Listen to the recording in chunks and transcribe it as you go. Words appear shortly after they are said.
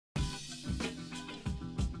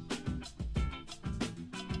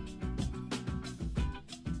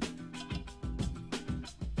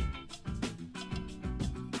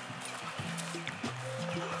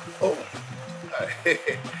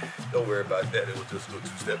Don't worry about that. It was just a little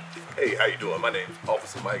two-step. Hey, how you doing? My name's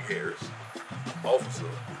Officer Mike Harris, Officer,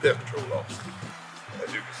 Pest Control Officer.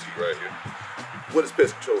 As you can see right here. What is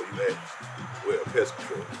Pest Control, you ask? Well, Pest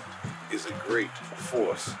Control is a great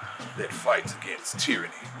force that fights against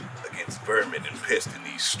tyranny, against vermin and pests in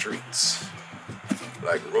these streets,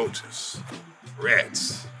 like roaches,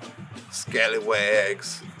 rats,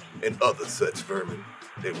 scallywags, and other such vermin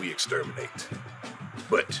that we exterminate.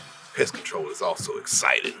 But Pest Control is also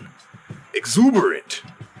exciting, exuberant,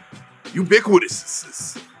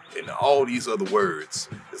 ubiquitous, and all these other words,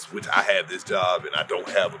 which I have this job and I don't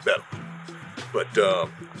have a better one. But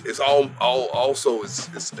it's also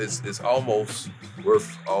almost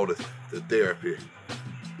worth all the therapy.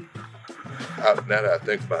 Now that I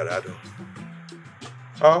think about it, I don't.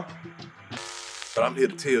 Huh? But I'm here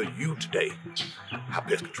to tell you today how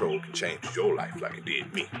Pest Control can change your life like it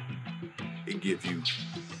did me. It can give you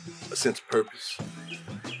a sense of purpose,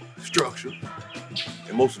 structure,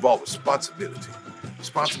 and most of all, responsibility.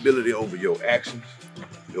 Responsibility over your actions,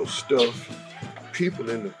 your stuff, people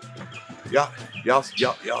in the. Y'all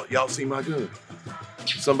see my gun?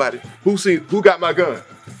 Somebody who got my gun?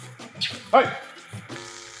 Hey!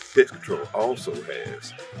 Pest Control also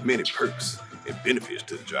has many perks and benefits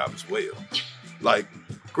to the job as well, like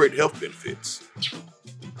great health benefits.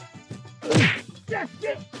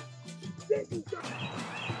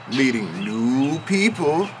 Meeting new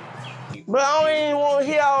people. Bro, I don't even want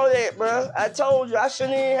to hear all that, bro. I told you I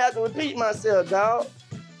shouldn't even have to repeat myself, dog.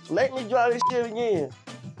 Make me draw this shit again.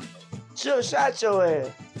 Should've shot your ass.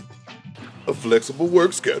 A flexible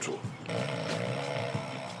work schedule.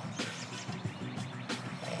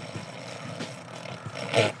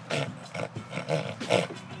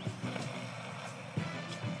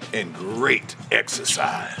 And great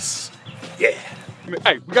exercise. Yeah.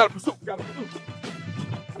 Hey, we got a pursuit. Get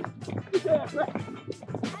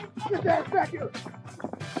your ass back here.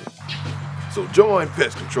 So join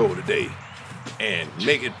Pest Control today and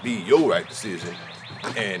make it be your right decision.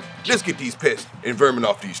 And let's get these pests and vermin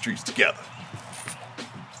off these streets together.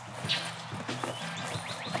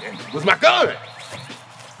 And where's my gun?